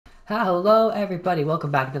Hello everybody,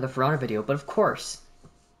 welcome back to another For Honor video, but of course,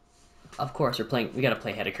 we gotta play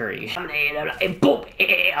hitokiri.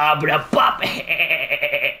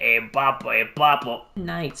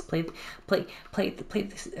 Knights, play the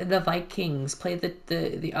Vikings, play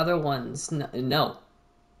the other ones. No,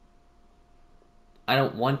 I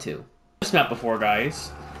don't want to. This map before,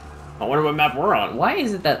 guys. I wonder what map we're on. Why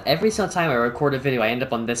is it that every single time I record a video, I end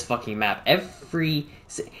up on this fucking map? Every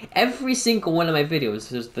single one of my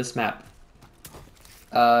videos is this map.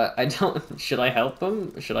 I don't... Should I help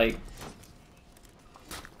them? Should I...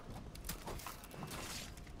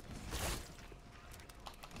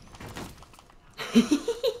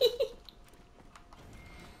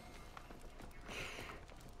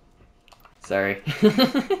 Sorry.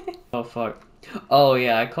 Oh, fuck. Oh,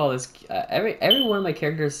 yeah, I call this... every one of my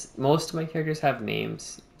characters... Most of my characters have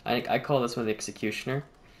names. I call this one the Executioner.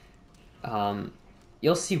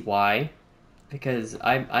 You'll see why. Because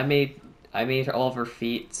I made all of her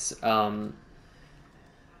feats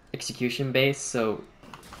execution based, so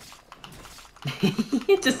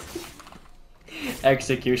just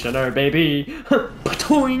executioner, baby.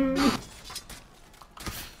 Patoing.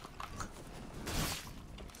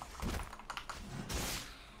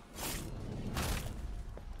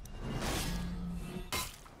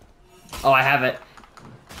 Oh, I have it.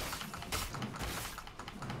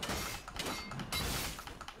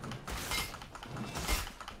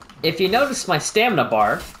 If you notice my stamina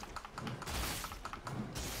bar,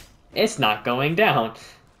 it's not going down.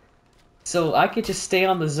 So I could just stay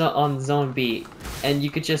on the zone B, and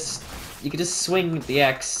you could just swing the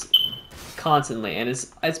X constantly, and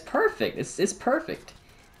it's perfect. It's perfect.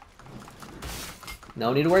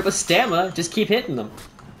 No need to worry about stamina. Just keep hitting them.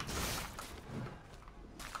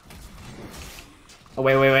 Oh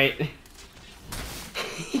wait.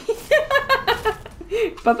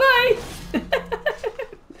 Bye bye.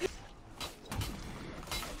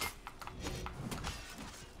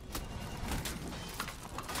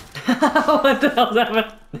 What the hell's happening?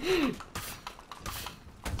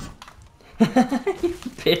 You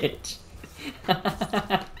bitch.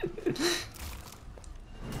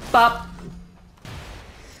 Bop.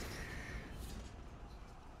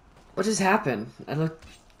 What just happened? I look.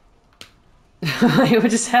 What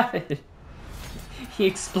just happened? He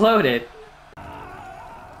exploded.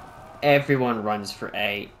 Everyone runs for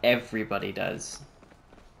A. Everybody does.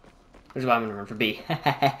 Which is why I'm gonna run for B.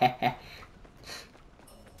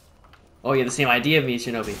 Oh, you have the same idea of me,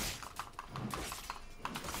 Shinobi.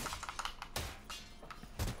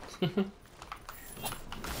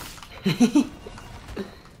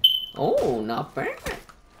 Oh, not bad.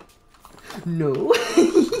 No.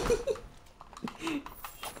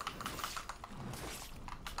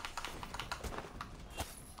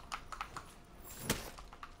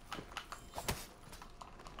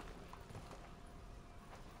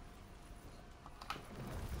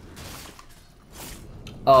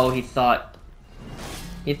 Oh, he thought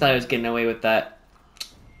he was getting away with that.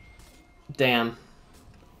 Damn.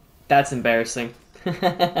 That's embarrassing.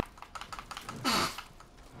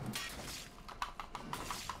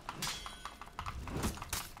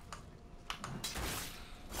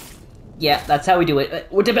 Yeah, that's how we do it.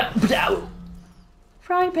 What about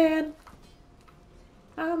frying pan?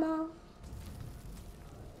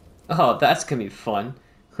 Oh, that's gonna be fun.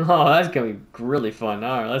 Oh, that's gonna be really fun.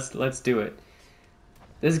 All right, let's do it.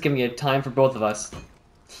 This is gonna be a time for both of us.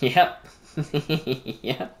 Yep.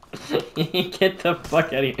 Yep. Get the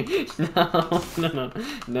fuck out of here. No.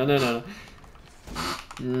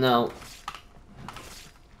 No.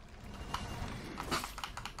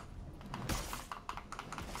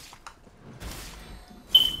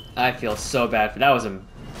 I feel so bad for that. Was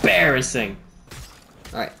embarrassing.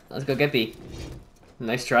 Alright, let's go get B.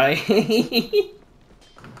 Nice try.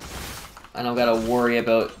 I don't gotta worry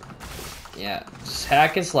about... Yeah, just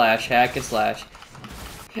hack and slash. I'm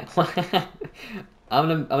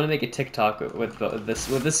gonna make a TikTok with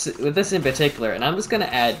this in particular, and I'm just gonna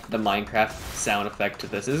add the Minecraft sound effect to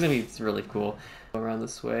this. This is gonna be really cool. Go around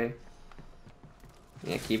this way.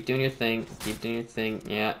 Yeah, keep doing your thing.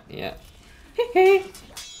 Yeah. Hey.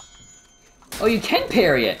 Oh, you can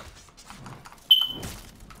parry it.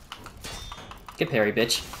 Get parry,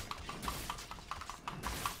 bitch.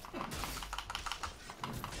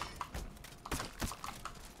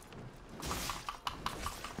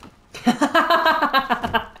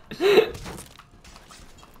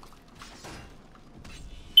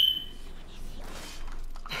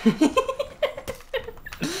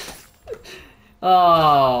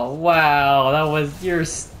 Oh, wow. That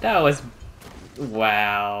was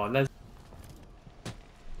wow. That's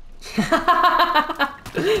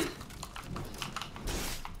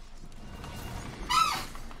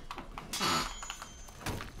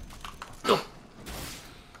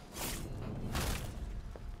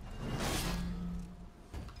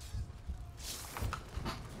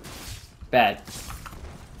Bad.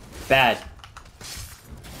 Bad.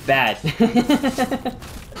 Bad.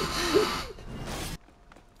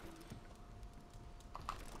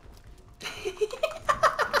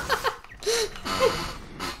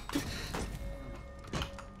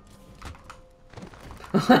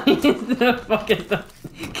 Why is the fucking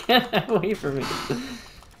get away from me?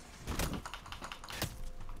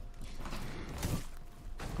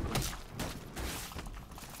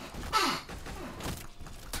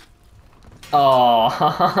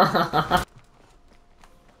 Oh.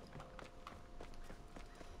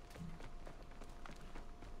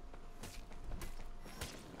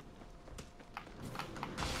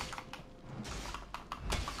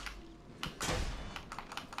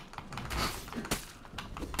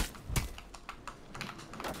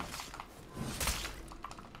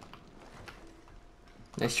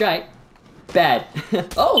 Nice try. Bad.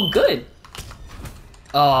 Oh, good.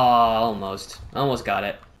 Oh, almost. Almost got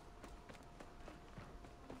it.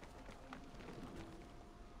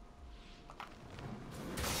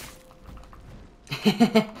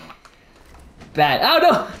 Bad. Oh,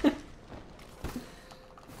 no!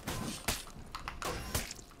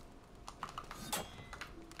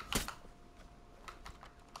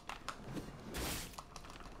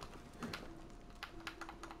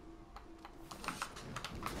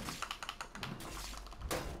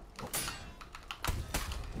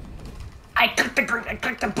 I clicked the green, I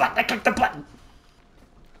clicked the button, I clicked the button!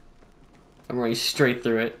 I'm running straight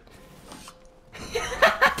through it.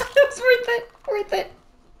 It's worth it, worth it.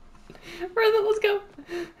 Worth it, let's go.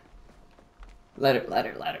 Ladder,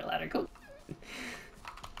 ladder, ladder, ladder, go.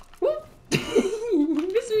 Whoop!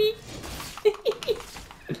 Miss me.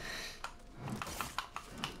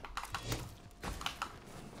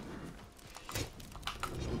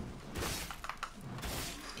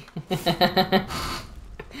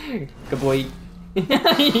 Good boy.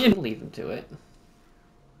 Leave him to it.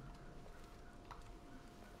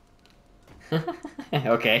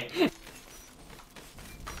 Okay.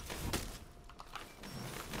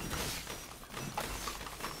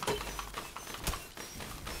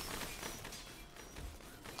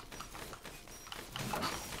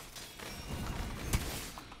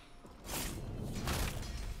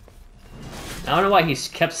 I don't know why he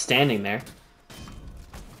kept standing there.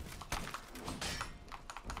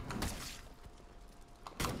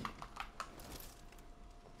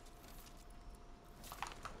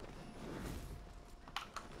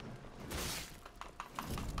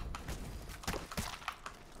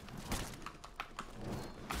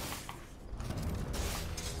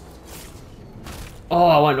 Oh,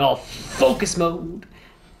 I went all focus mode.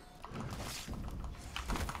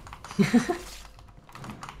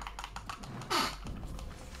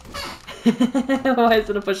 Why is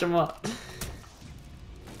it to push him off?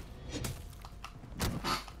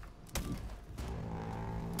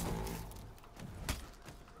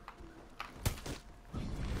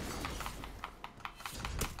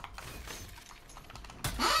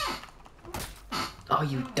 Oh,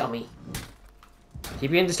 you dummy.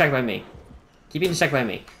 Keep getting distracted by me. Keep getting distracted by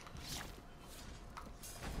me.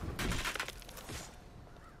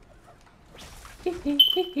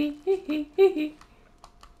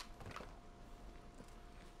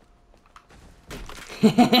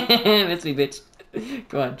 Miss me, bitch.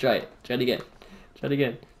 Come on, try it. Try it again. Try it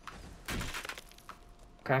again.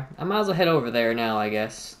 Okay, I might as well head over there now, I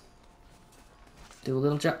guess. Do a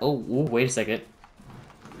little jump. Oh, ooh, wait a second.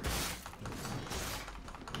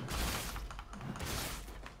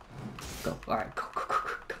 Go. Alright, go, go, go,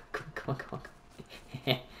 go, go, come on, come on.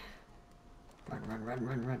 Run, run, run,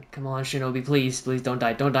 run, run. Come on, Shinobi, please, please don't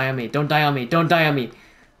die. Don't die on me. Don't die on me. Don't die on me.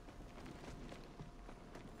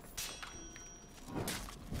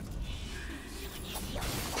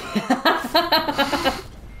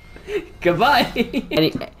 Goodbye.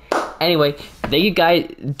 Anyway,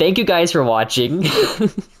 thank you guys for watching.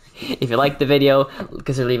 If you liked the video,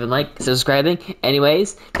 consider leaving a like, subscribing.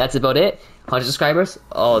 Anyways, that's about it. 100 subscribers,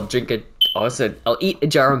 I'll eat a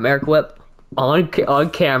jar of America Whip on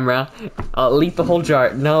camera. I'll eat the whole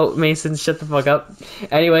jar. No, Mason, shut the fuck up.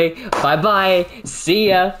 Anyway, bye. See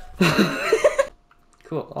ya.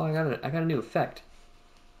 Cool. Oh, I got a new effect.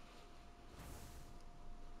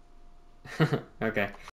 Okay.